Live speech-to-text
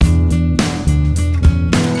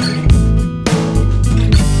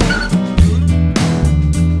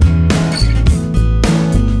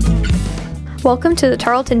Welcome to the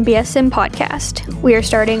Tarleton BSM podcast. We are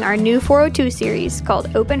starting our new 402 series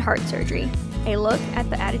called Open Heart Surgery, a look at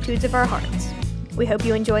the attitudes of our hearts. We hope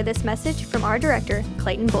you enjoy this message from our director,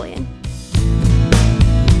 Clayton Bullion.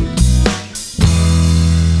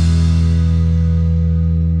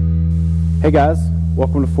 Hey guys,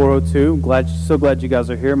 welcome to 402. So glad you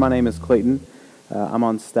guys are here. My name is Clayton. I'm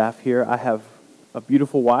on staff here. I have a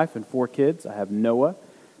beautiful wife and 4 kids. I have Noah,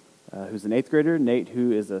 who's an 8th grader, Nate,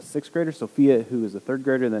 who is a 6th grader, Sophia, who is a 3rd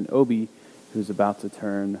grader, and then Obi, who's about to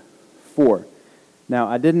turn 4. Now,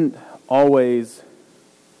 I didn't always,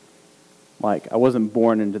 I wasn't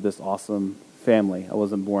born into this awesome family. I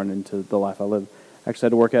wasn't born into the life I live. I actually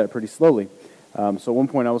had to work at it pretty slowly. So at one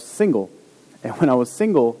point I was single. And when I was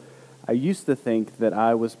single, I used to think that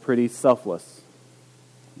I was pretty selfless.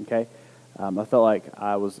 Okay? I felt like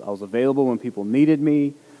I was available when people needed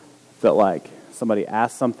me. I felt like somebody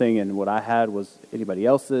asked something and what I had was anybody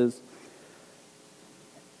else's.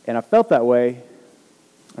 And I felt that way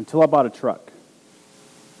until I bought a truck.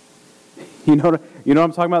 You know what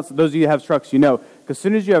I'm talking about? So those of you who have trucks, you know. Because as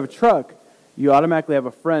soon as you have a truck, you automatically have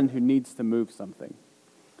a friend who needs to move something.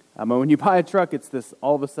 And when you buy a truck, it's this,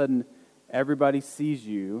 all of a sudden, everybody sees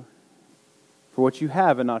you for what you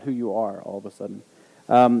have and not who you are all of a sudden.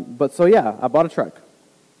 I bought a truck.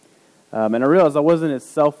 And I realized I wasn't as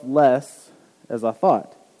selfless as I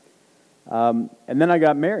thought. And then I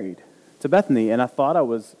got married to Bethany, and I thought I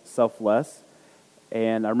was selfless.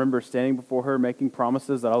 And I remember standing before her making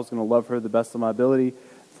promises that I was going to love her the best of my ability,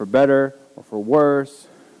 for better or for worse,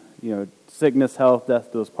 sickness, health,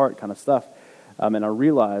 death, do us part kind of stuff. And I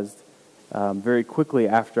realized very quickly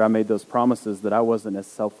after I made those promises that I wasn't as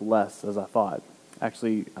selfless as I thought.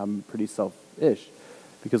 Actually, I'm pretty selfish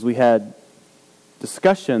because we had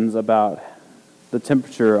discussions about the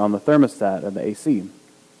temperature on the thermostat of the AC.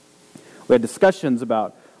 We had discussions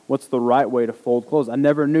about what's the right way to fold clothes. I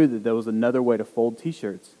never knew that there was another way to fold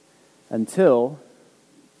t-shirts until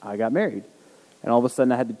I got married. And all of a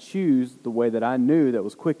sudden I had to choose the way that I knew that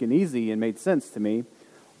was quick and easy and made sense to me,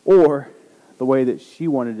 or the way that she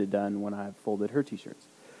wanted it done when I folded her t-shirts.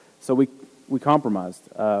 So we compromised.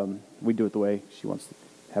 We do it the way she wants to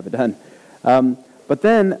have it done. But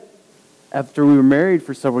then, after we were married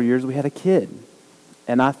for several years, we had a kid.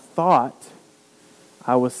 And I thought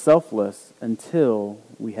I was selfless until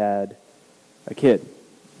we had a kid.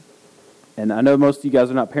 And I know most of you guys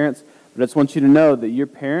are not parents, but I just want you to know that your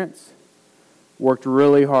parents worked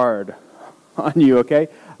really hard on you, okay?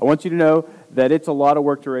 I want you to know that it's a lot of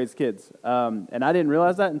work to raise kids. And I didn't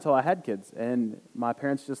realize that until I had kids. And my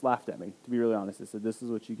parents just laughed at me, to be really honest. They said, this is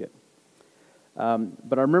what you get.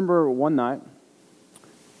 But I remember one night,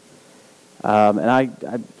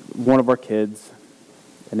 one of our kids,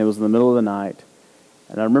 and it was in the middle of the night,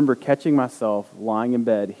 and I remember catching myself lying in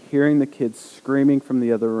bed, hearing the kids screaming from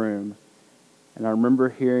the other room, and I remember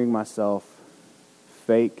hearing myself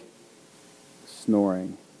fake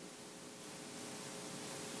snoring.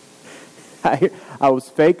 I was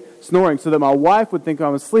fake snoring so that my wife would think I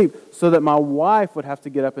was asleep, so that my wife would have to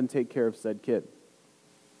get up and take care of said kid.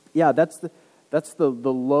 Yeah, that's the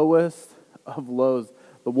lowest of lows.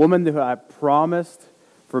 The woman who I promised,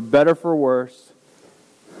 for better for worse,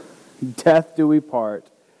 death do we part.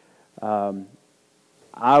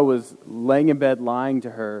 I was laying in bed lying to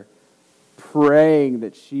her, praying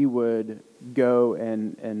that she would go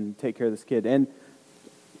and take care of this kid. And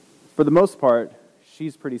for the most part,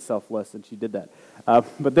 she's pretty selfless, and she did that.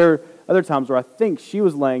 But there are other times where I think she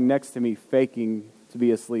was laying next to me, faking to be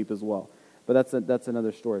asleep as well. But that's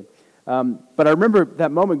another story. But I remember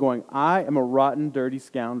that moment going, I am a rotten, dirty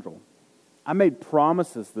scoundrel. I made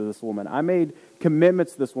promises to this woman. I made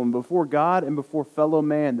commitments to this woman before God and before fellow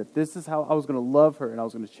man that this is how I was going to love her and I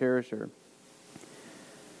was going to cherish her.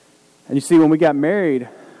 And you see, when we got married,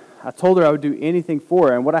 I told her I would do anything for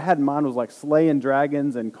her. And what I had in mind was like slaying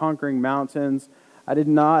dragons and conquering mountains. I did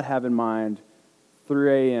not have in mind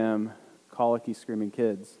 3 a.m. colicky screaming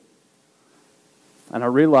kids. And I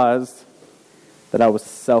realized that I was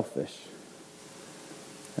selfish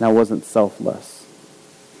and I wasn't selfless.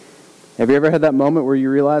 Have you ever had that moment where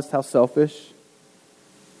you realized how selfish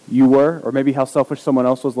you were, or maybe how selfish someone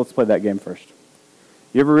else was? Let's play that game first.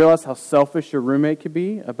 You ever realize how selfish your roommate could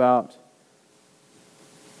be about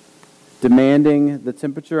demanding the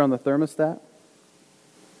temperature on the thermostat?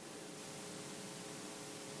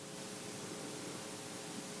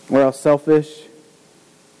 Or how selfish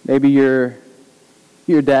maybe your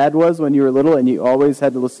dad was when you were little and you always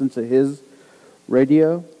had to listen to his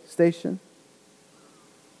radio station?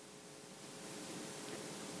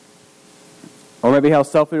 Or maybe how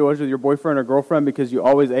selfish it was with your boyfriend or girlfriend because you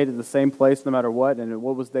always ate at the same place no matter what, and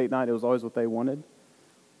what was date night? It was always what they wanted.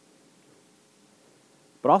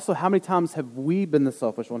 But also, how many times have we been the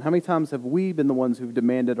selfish one? How many times have we been the ones who've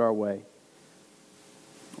demanded our way?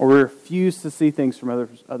 Or we refuse to see things from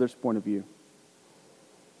others' point of view?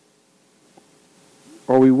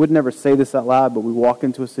 Or we would never say this out loud, but we walk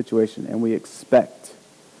into a situation and we expect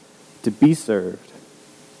to be served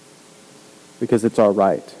because it's our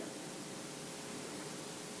right.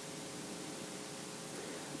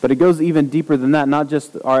 But it goes even deeper than that, not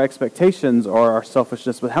just our expectations or our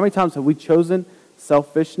selfishness, but how many times have we chosen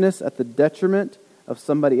selfishness at the detriment of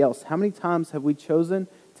somebody else? How many times have we chosen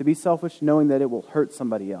to be selfish knowing that it will hurt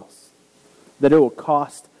somebody else, that it will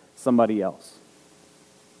cost somebody else?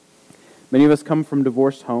 Many of us come from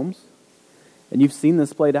divorced homes, and you've seen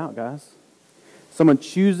this played out, guys. Someone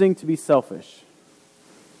choosing to be selfish,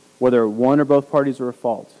 whether one or both parties are at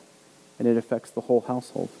fault, and it affects the whole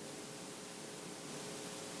household.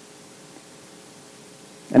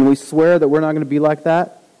 And we swear that we're not going to be like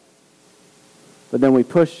that, but then we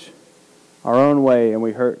push our own way and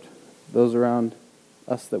we hurt those around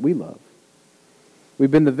us that we love. We've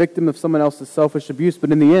been the victim of someone else's selfish abuse,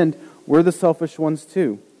 but in the end, we're the selfish ones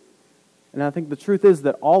too. And I think the truth is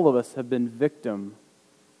that all of us have been victim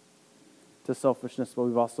to selfishness, but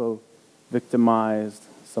we've also victimized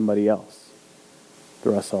somebody else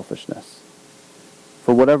through our selfishness.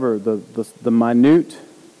 For whatever, the minute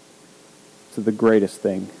to the greatest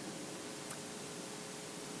thing.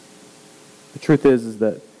 The truth is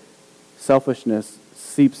that selfishness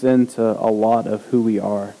seeps into a lot of who we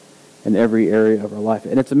are in every area of our life.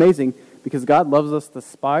 And it's amazing because God loves us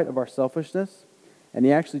despite of our selfishness, and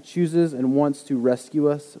He actually chooses and wants to rescue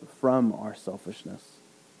us from our selfishness.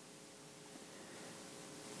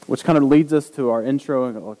 Which kind of leads us to our intro,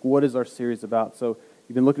 and like, what is our series about? So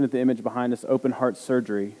you've been looking at the image behind us, Open Heart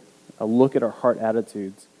Surgery, a look at our heart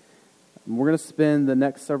attitudes. And we're going to spend the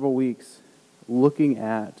next several weeks looking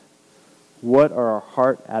at what are our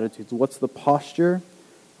heart attitudes, what's the posture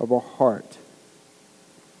of our heart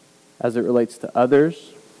as it relates to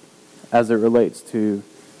others, as it relates to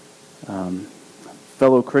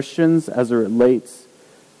fellow Christians, as it relates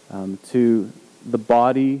to the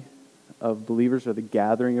body of believers or the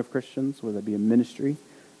gathering of Christians, whether it be a ministry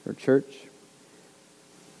or church.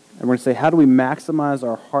 And we're going to say, how do we maximize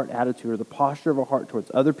our heart attitude or the posture of our heart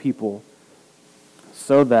towards other people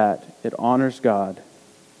so that it honors God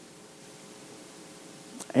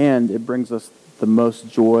and it brings us the most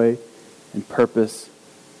joy and purpose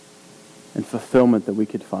and fulfillment that we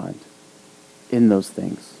could find in those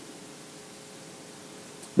things.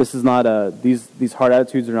 This is not these heart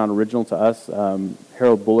attitudes are not original to us.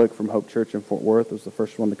 Harold Bullock from Hope Church in Fort Worth was the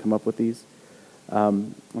first one to come up with these.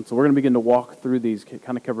 And so we're going to begin to walk through these,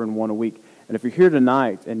 kind of covering one a week. And if you're here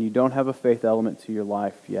tonight and you don't have a faith element to your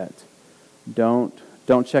life yet, don't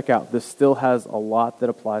check out. This still has a lot that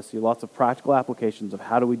applies to you, lots of practical applications of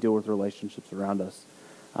how do we deal with relationships around us.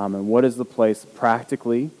 And what is the place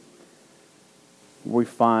practically where we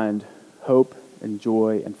find hope and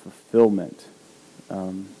joy and fulfillment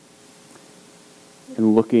in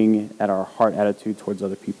looking at our heart attitude towards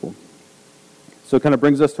other people. So it kind of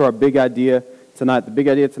brings us to our big idea tonight. The big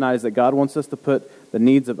idea tonight is that God wants us to put the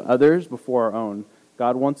needs of others before our own.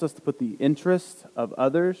 God wants us to put the interests of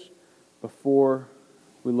others before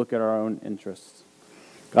we look at our own interests.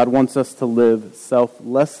 God wants us to live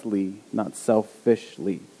selflessly, not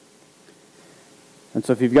selfishly. And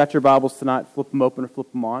so if you've got your Bibles tonight, flip them open or flip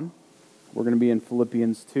them on. We're going to be in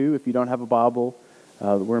Philippians 2. If you don't have a Bible,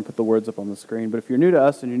 we're going to put the words up on the screen. But if you're new to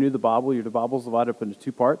us and you're new to the Bible, your Bible's divided up into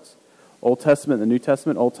two parts. Old Testament and the New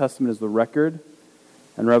Testament. Old Testament is the record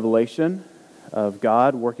and revelation of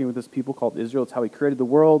God working with this people called Israel. It's how He created the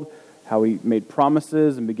world, how He made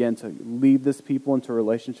promises and began to lead this people into a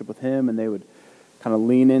relationship with Him, and they would kind of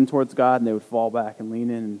lean in towards God, and they would fall back and lean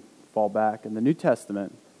in and fall back. And the New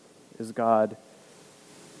Testament is God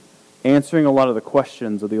answering a lot of the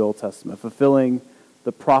questions of the Old Testament, fulfilling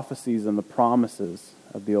the prophecies and the promises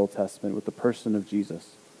of the Old Testament with the person of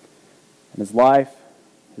Jesus. And His life,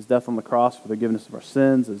 His death on the cross for the forgiveness of our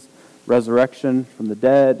sins, His resurrection from the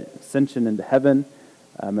dead, ascension into heaven,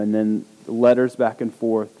 and then the letters back and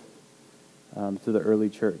forth to the early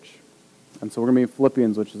church. And so we're going to be in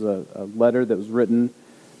Philippians, which is a letter that was written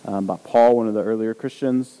by Paul, one of the earlier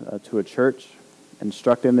Christians, to a church,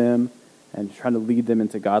 instructing them and trying to lead them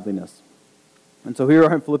into godliness. And so here we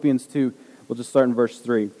are in Philippians 2. We'll just start in verse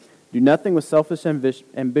 3. Do nothing with selfish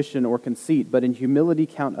ambition or conceit, but in humility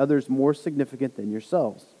count others more significant than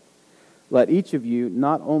yourselves. Let each of you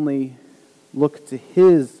not only look to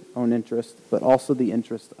his own interest, but also the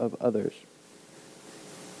interest of others.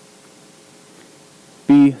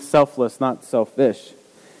 Be selfless, not selfish.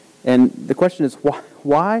 And the question is,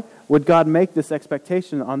 why would God make this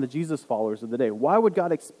expectation on the Jesus followers of the day? Why would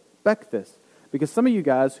God expect this? Because some of you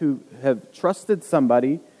guys who have trusted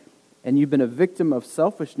somebody and you've been a victim of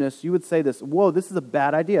selfishness, you would say this, whoa, this is a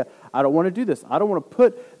bad idea. I don't want to do this. I don't want to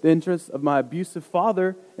put the interest of my abusive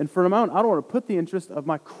father in front of my own. I don't want to put the interest of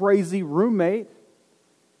my crazy roommate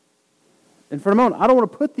in front of my own. I don't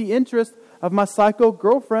want to put the interest of my psycho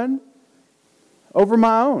girlfriend over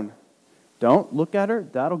my own. Don't look at her.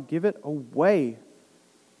 That'll give it away.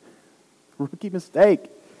 Rookie mistake.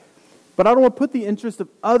 But I don't want to put the interest of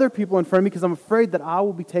other people in front of me because I'm afraid that I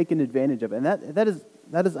will be taken advantage of. And that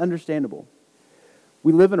is understandable.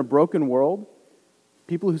 We live in a broken world.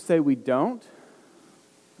 People who say we don't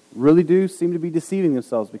really do seem to be deceiving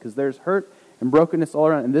themselves because there's hurt and brokenness all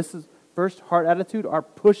around. And this is first heart attitude. Our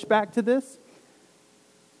pushback to this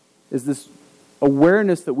is this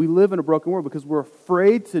awareness that we live in a broken world because we're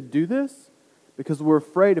afraid to do this, because we're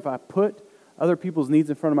afraid if I put other people's needs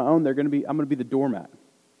in front of my own, I'm going to be the doormat.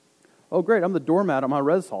 Oh, great, I'm the doormat on my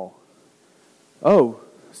res hall. Oh,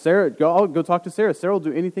 Sarah, I'll go talk to Sarah. Sarah will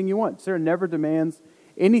do anything you want. Sarah never demands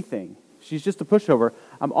anything. She's just a pushover.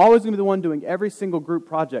 I'm always going to be the one doing every single group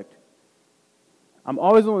project. I'm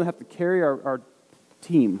always the one that have to carry our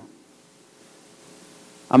team.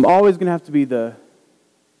 I'm always going to have to be the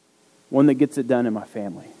one that gets it done in my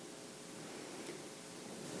family.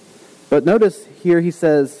 But notice here he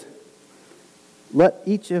says, let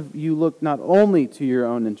each of you look not only to your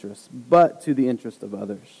own interests, but to the interest of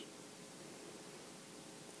others.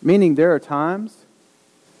 Meaning there are times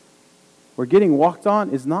where getting walked on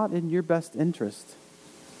is not in your best interest.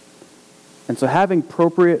 And so having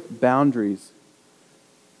appropriate boundaries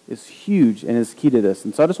is huge and is key to this.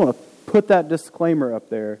 And so I just want to put that disclaimer up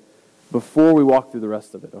there before we walk through the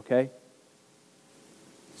rest of it, okay?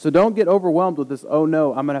 So don't get overwhelmed with this, oh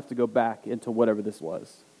no, I'm going to have to go back into whatever this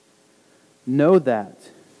was. Know that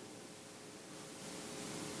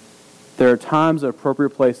there are times at appropriate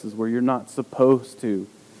places where you're not supposed to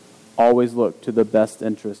always look to the best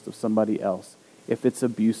interest of somebody else if it's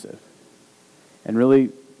abusive. And really,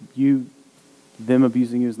 them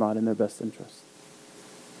abusing you is not in their best interest.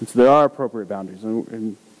 And so there are appropriate boundaries.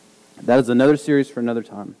 And that is another series for another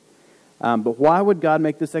time. But why would God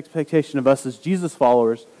make this expectation of us as Jesus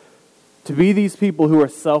followers to be these people who are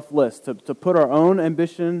selfless, to put our own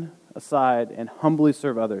ambition aside and humbly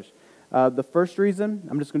serve others? The first reason,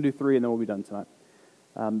 I'm just going to do 3 and then we'll be done tonight.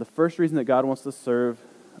 The first reason that God wants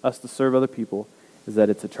us to serve other people is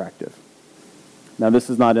that it's attractive. Now this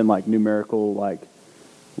is not in like numerical, like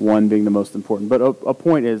 1 being the most important, but a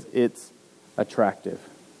point is it's attractive.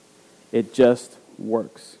 It just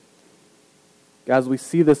works. Guys, we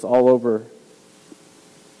see this all over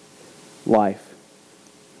life.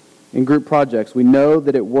 In group projects, we know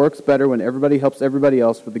that it works better when everybody helps everybody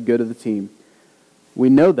else for the good of the team. We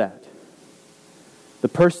know that. The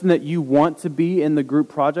person that you want to be in the group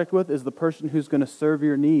project with is the person who's going to serve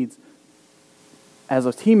your needs as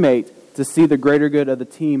a teammate to see the greater good of the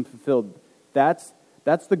team fulfilled. That's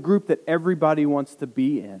the group that everybody wants to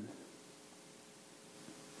be in.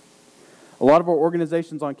 A lot of our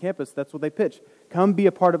organizations on campus, that's what they pitch. Come be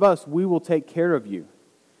a part of us. We will take care of you.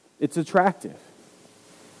 It's attractive.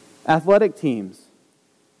 Athletic teams.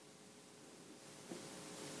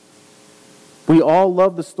 We all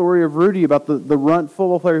love the story of Rudy about the runt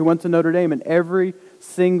football player who went to Notre Dame and every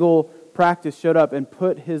single practice showed up and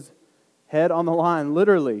put his head on the line,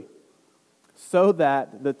 literally, so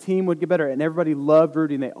that the team would get better. And everybody loved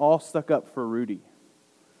Rudy and they all stuck up for Rudy.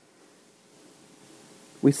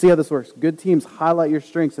 We see how this works. Good teams highlight your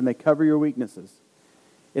strengths and they cover your weaknesses.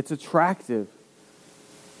 It's attractive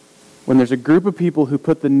when there's a group of people who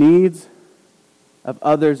put the needs of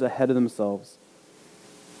others ahead of themselves.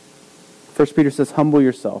 1 Peter says, humble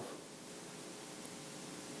yourself,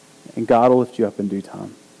 and God will lift you up in due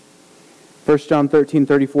time. 1 John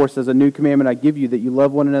 13:34 says, a new commandment I give you, that you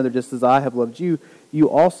love one another just as I have loved you. You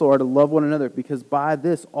also are to love one another, because by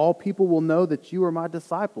this all people will know that you are my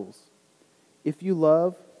disciples, if you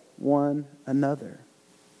love one another.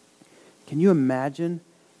 Can you imagine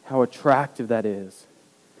how attractive that is?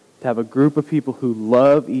 To have a group of people who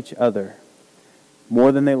love each other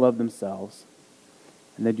more than they love themselves.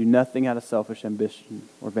 And they do nothing out of selfish ambition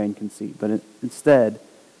or vain conceit. But instead,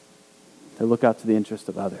 they look out to the interest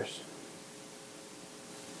of others.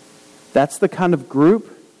 That's the kind of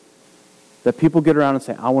group that people get around and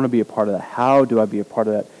say, I want to be a part of that. How do I be a part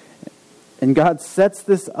of that? And God sets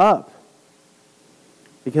this up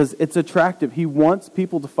because it's attractive. He wants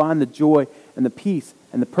people to find the joy and the peace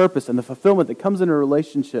and the purpose and the fulfillment that comes in a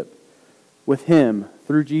relationship with Him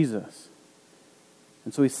through Jesus.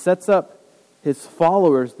 And so he sets up his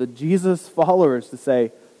followers, the Jesus followers, to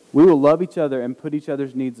say, we will love each other and put each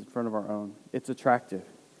other's needs in front of our own. It's attractive.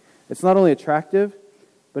 It's not only attractive,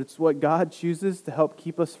 but it's what God chooses to help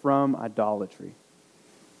keep us from idolatry.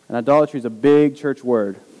 And idolatry is a big church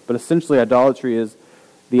word, but essentially idolatry is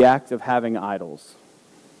the act of having idols.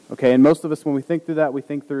 Okay, and most of us, when we think through that, we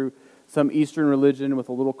think through some Eastern religion with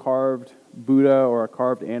a little carved Buddha or a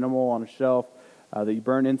carved animal on a shelf that you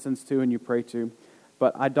burn incense to and you pray to.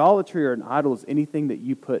 But idolatry or an idol is anything that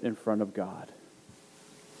you put in front of God.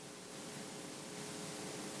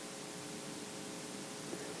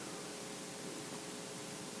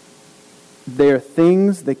 They are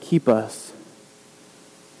things that keep us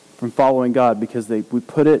from following God because we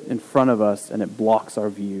put it in front of us and it blocks our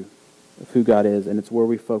view of who God is, and it's where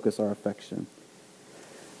we focus our affection.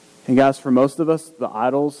 And guys, for most of us, the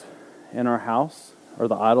idols in our house, or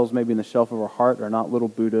the idols maybe in the shelf of our heart, are not little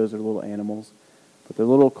Buddhas or little animals, but they're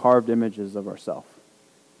little carved images of ourselves.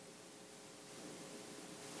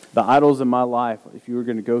 The idols in my life, if you were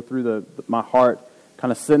going to go through my heart,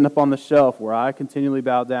 kind of sitting up on the shelf where I continually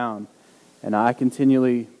bow down and I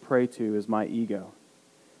continually pray to, is my ego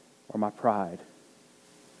or my pride.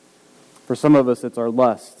 For some of us, it's our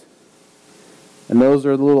lust. And those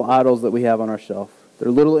are the little idols that we have on our shelf.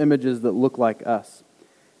 They're little images that look like us.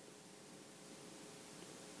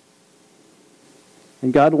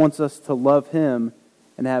 And God wants us to love Him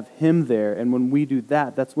and have Him there. And when we do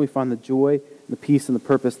that, that's when we find the joy and the peace and the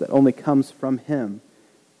purpose that only comes from Him.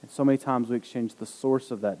 And so many times we exchange the source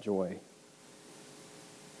of that joy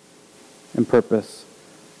and purpose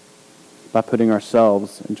by putting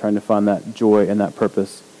ourselves and trying to find that joy and that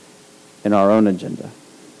purpose in our own agenda.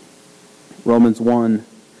 Romans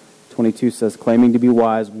 1:22 says, claiming to be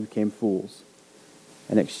wise, we became fools,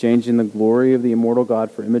 and exchanging the glory of the immortal God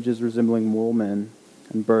for images resembling mortal men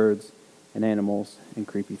and birds and animals and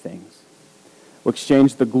creepy things. We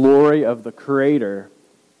exchanged the glory of the Creator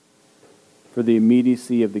for the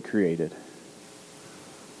immediacy of the created.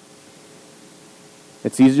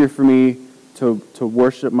 It's easier for me to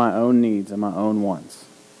worship my own needs and my own wants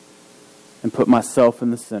and put myself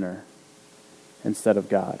in the center instead of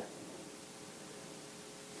God.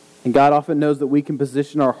 And God often knows that we can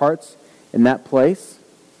position our hearts in that place,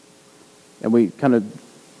 and we kind of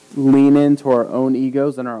lean into our own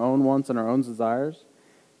egos and our own wants and our own desires.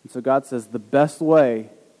 And so God says the best way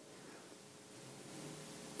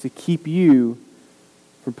to keep you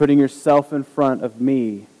from putting yourself in front of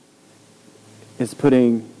me is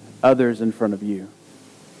putting others in front of you.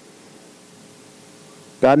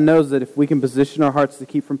 God knows that if we can position our hearts to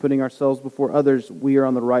keep from putting ourselves before others, we are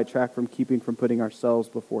on the right track from keeping from putting ourselves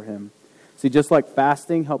before Him. See, just like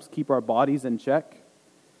fasting helps keep our bodies in check,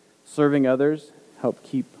 serving others help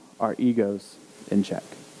keep our egos in check.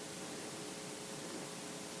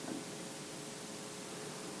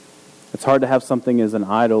 It's hard to have something as an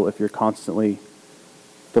idol if you're constantly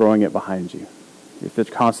throwing it behind you. If you're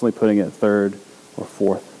constantly putting it third or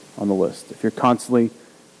fourth on the list. If you're constantly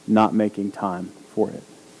not making time for it.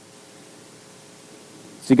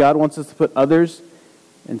 See, God wants us to put others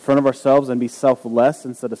in front of ourselves and be selfless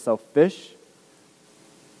instead of selfish.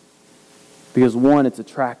 Because one, it's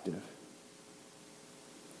attractive.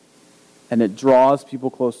 And it draws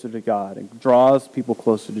people closer to God. It draws people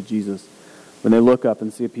closer to Jesus when they look up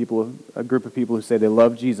and see a group of people who say they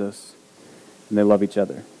love Jesus and they love each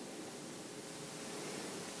other.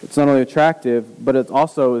 It's not only attractive, but it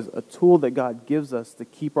also is a tool that God gives us to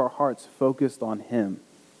keep our hearts focused on Him.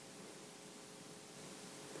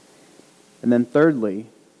 And then thirdly,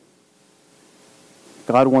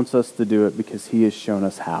 God wants us to do it because He has shown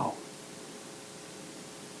us how.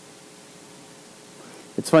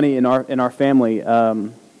 It's funny, in our family,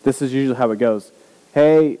 this is usually how it goes.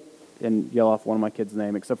 Hey, and yell off one of my kids'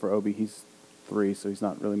 name, except for Obi. He's 3, so he's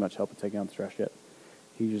not really much help at taking out the trash yet.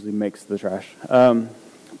 He usually makes the trash.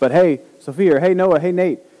 But hey, Sophia, or hey, Noah, hey,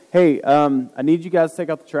 Nate, hey, I need you guys to take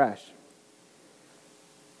out the trash.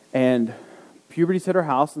 And puberty's hit our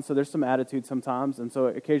house, and so there's some attitude sometimes. And so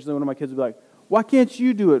occasionally one of my kids will be like, why can't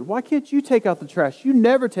you do it? Why can't you take out the trash? You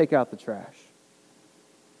never take out the trash.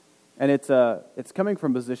 And it's coming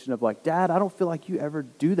from a position of like, Dad, I don't feel like you ever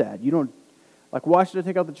do that. You don't, like, why should I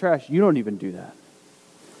take out the trash? You don't even do that.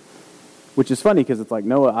 Which is funny because it's like,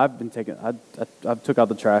 Noah, I took out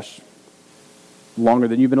the trash longer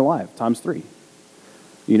than you've been alive, times 3.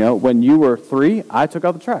 You know, when you were 3, I took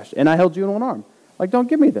out the trash, and I held you in one arm. Like, don't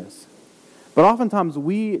give me this. But oftentimes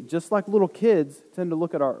we, just like little kids, tend to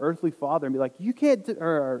look at our earthly father and be like,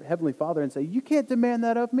 or our heavenly Father, and say, you can't demand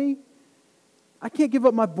that of me. I can't give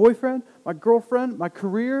up my boyfriend, my girlfriend, my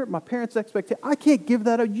career, my parents' expectations. I can't give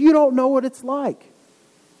that up. You don't know what it's like.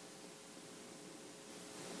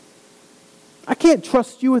 can't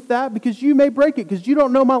trust you with that because you may break it because you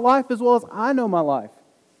don't know my life as well as I know my life.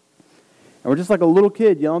 And we're just like a little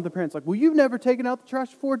kid yelling at the parents like, well, you've never taken out the trash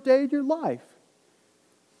for a day in your life.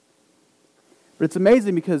 But it's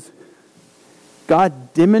amazing because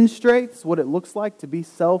God demonstrates what it looks like to be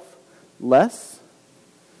selfless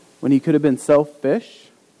when he could have been selfish.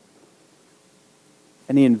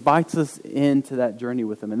 And he invites us into that journey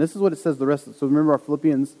with him. And this is what it says the rest of it. So remember our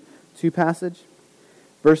Philippians 2 passage?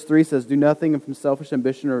 Verse 3 says, do nothing from selfish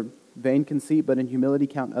ambition or vain conceit, but in humility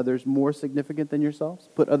count others more significant than yourselves.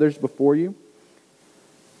 Put others before you.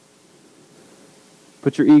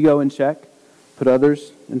 Put your ego in check. Put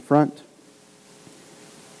others in front.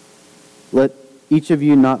 Let each of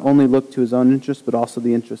you not only look to his own interest, but also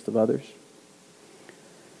the interest of others.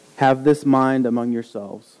 Have this mind among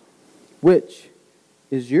yourselves, which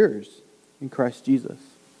is yours in Christ Jesus.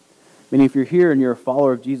 Meaning if you're here and you're a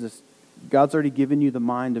follower of Jesus, God's already given you the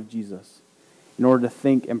mind of Jesus in order to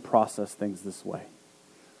think and process things this way.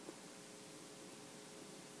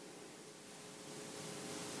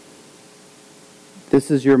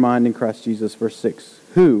 This is your mind in Christ Jesus, verse 6.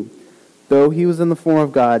 Who, though he was in the form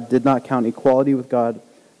of God, did not count equality with God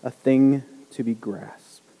a thing to be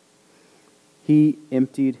grasped. He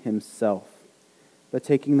emptied himself by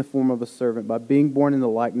taking the form of a servant, by being born in the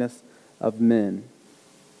likeness of men.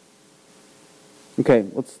 Okay,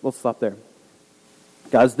 let's stop there.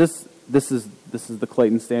 Guys, this is the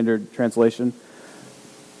Clayton Standard Translation,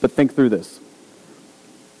 but think through this.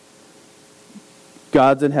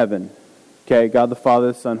 God's in heaven. Okay, God the Father,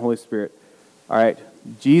 the Son, Holy Spirit. All right,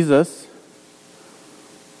 Jesus,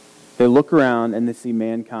 they look around and they see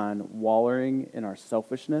mankind wallowing in our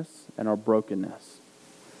selfishness and our brokenness.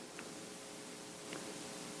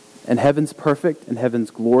 And heaven's perfect and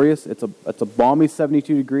heaven's glorious. It's a balmy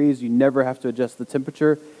 72 degrees. You never have to adjust the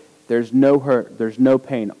temperature. There's no hurt. There's no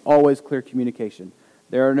pain. Always clear communication.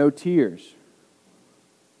 There are no tears.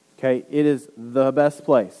 Okay, it is the best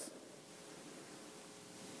place.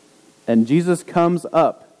 And Jesus comes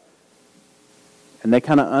up, and they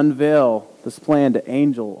kind of unveil this plan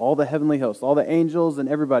to all the heavenly hosts, all the angels and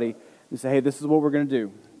everybody. They say, hey, this is what we're going to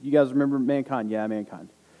do. You guys remember mankind? Yeah, mankind.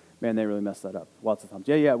 Man, they really messed that up lots of times.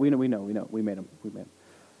 Yeah, we know. We made them.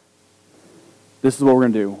 This is what we're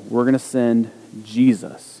going to do. We're going to send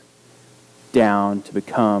Jesus down to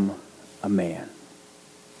become a man.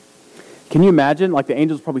 Can you imagine? Like the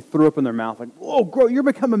angels probably threw up in their mouth, like, "Whoa, bro, you're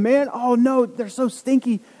become a man? Oh no, they're so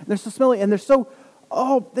stinky, and they're so smelly, and they're so,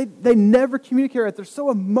 they never communicate right. They're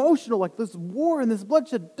so emotional, like this war and this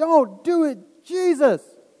bloodshed. Don't do it, Jesus.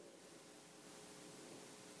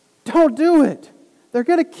 Don't do it. They're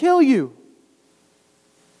going to kill you."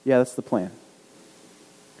 Yeah, that's the plan.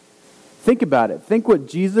 Think about it. Think what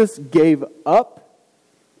Jesus gave up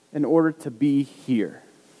in order to be here.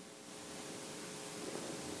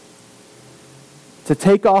 To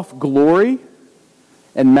take off glory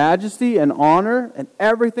and majesty and honor and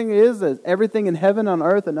everything everything in heaven, on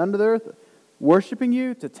earth, and under the earth, worshiping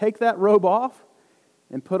you, to take that robe off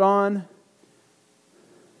and put on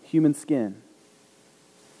human skin.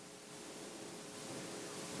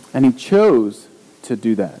 And he chose to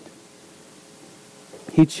do that.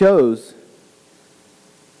 He chose,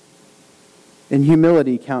 in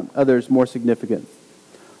humility, count others more significant.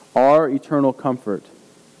 Our eternal comfort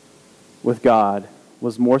with God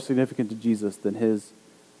was more significant to Jesus than his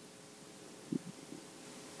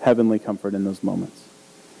heavenly comfort in those moments.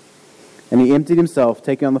 And he emptied himself,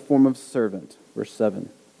 taking on the form of a servant, verse 7.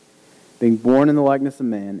 Being born in the likeness of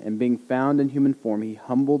man, and being found in human form, he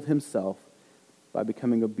humbled himself by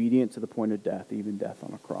becoming obedient to the point of death, even death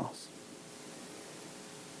on a cross.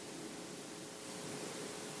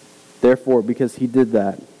 Therefore, because he did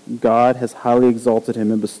that, God has highly exalted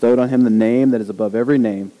him and bestowed on him the name that is above every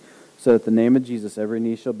name, so that the name of Jesus every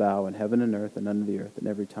knee shall bow in heaven and earth and under the earth, and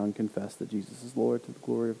every tongue confess that Jesus is Lord, to the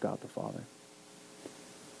glory of God the Father.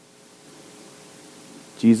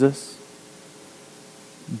 Jesus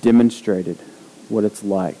demonstrated what it's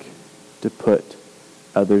like to put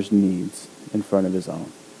others' needs in front of his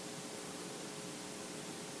own.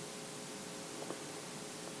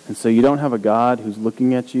 And so you don't have a God who's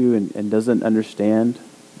looking at you and doesn't understand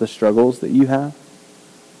the struggles that you have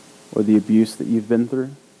or the abuse that you've been through.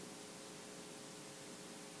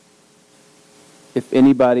 If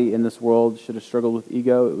anybody in this world should have struggled with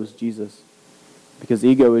ego, it was Jesus. Because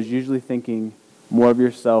ego is usually thinking more of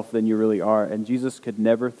yourself than you really are. And Jesus could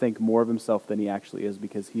never think more of himself than he actually is,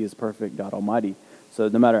 because he is perfect, God Almighty. So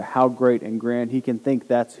no matter how great and grand he can think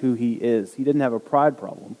that's who he is, he didn't have a pride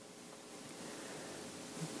problem.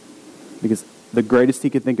 Because the greatest he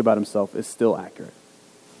could think about himself is still accurate.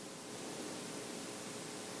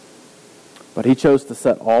 But he chose to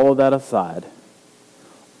set all of that aside,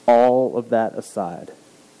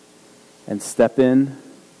 and step in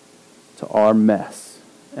to our mess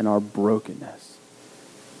and our brokenness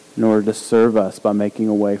in order to serve us by making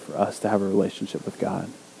a way for us to have a relationship with God.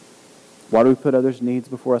 Why do we put others' needs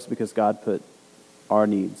before us? Because God put our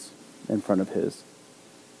needs in front of his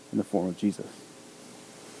in the form of Jesus.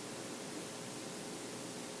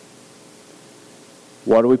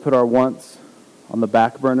 Why do we put our wants on the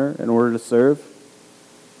back burner in order to serve?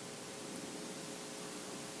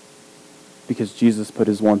 Because Jesus put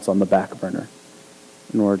his wants on the back burner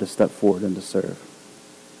in order to step forward and to serve.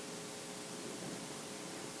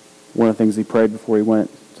 One of the things he prayed before he went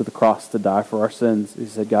to the cross to die for our sins, he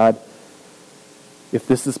said, God, if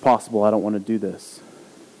this is possible, I don't want to do this.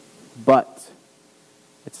 But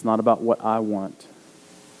it's not about what I want.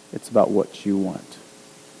 It's about what you want.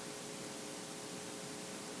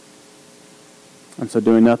 And so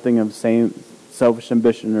doing nothing of selfish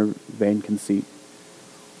ambition or vain conceit.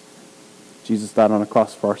 Jesus died on a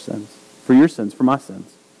cross for our sins. For your sins, for my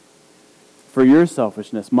sins. For your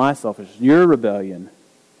selfishness, my selfishness, your rebellion,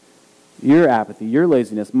 your apathy, your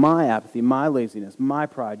laziness, my apathy, my laziness, my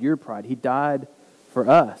pride, your pride. He died for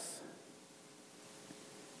us.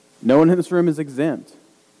 No one in this room is exempt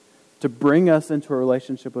to bring us into a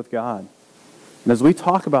relationship with God. And as we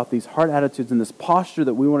talk about these heart attitudes and this posture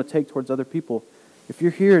that we want to take towards other people, if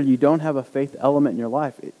you're here and you don't have a faith element in your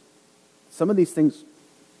life, some of these things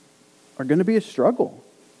are going to be a struggle.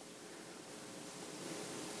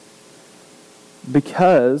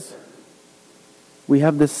 Because we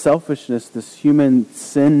have this selfishness, this human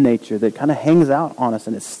sin nature that kind of hangs out on us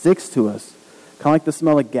and it sticks to us. Kind of like the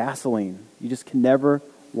smell of gasoline. You just can never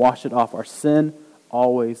wash it off. Our sin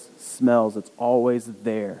always smells. It's always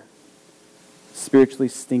there. Spiritually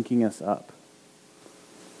stinking us up.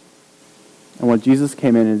 And when Jesus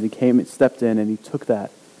came in, as he stepped in and he took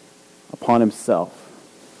that upon himself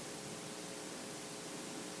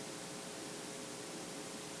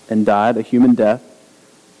and died a human death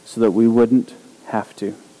so that we wouldn't have to.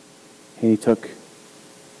 And he took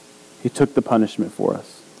the punishment for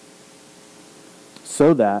us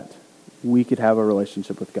so that we could have a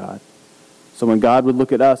relationship with God. So when God would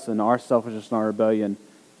look at us and our selfishness and our rebellion,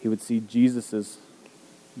 he would see Jesus'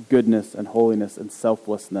 goodness and holiness and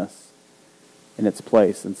selflessness in its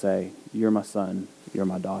place and say, you're my son, you're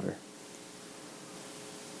my daughter.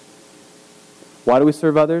 Why do we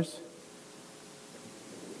serve others?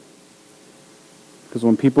 Because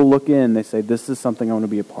when people look in, they say, this is something I want to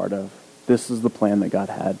be a part of. This is the plan that God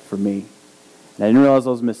had for me. And I didn't realize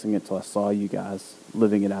I was missing it until I saw you guys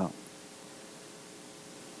living it out.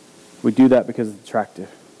 We do that because it's attractive.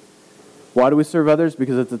 Why do we serve others?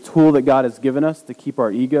 Because it's a tool that God has given us to keep our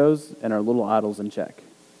egos and our little idols in check.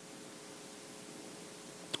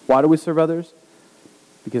 Why do we serve others?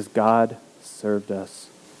 Because God served us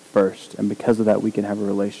first. And because of that, we can have a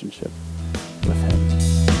relationship with him.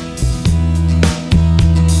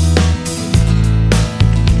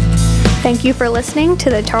 Thank you for listening to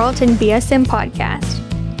the Tarleton BSM podcast.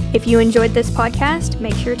 If you enjoyed this podcast,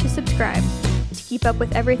 make sure to subscribe. To keep up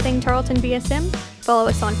with everything Tarleton BSM, follow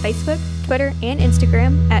us on Facebook, Twitter, and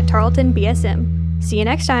Instagram at Tarleton BSM. See you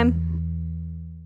next time.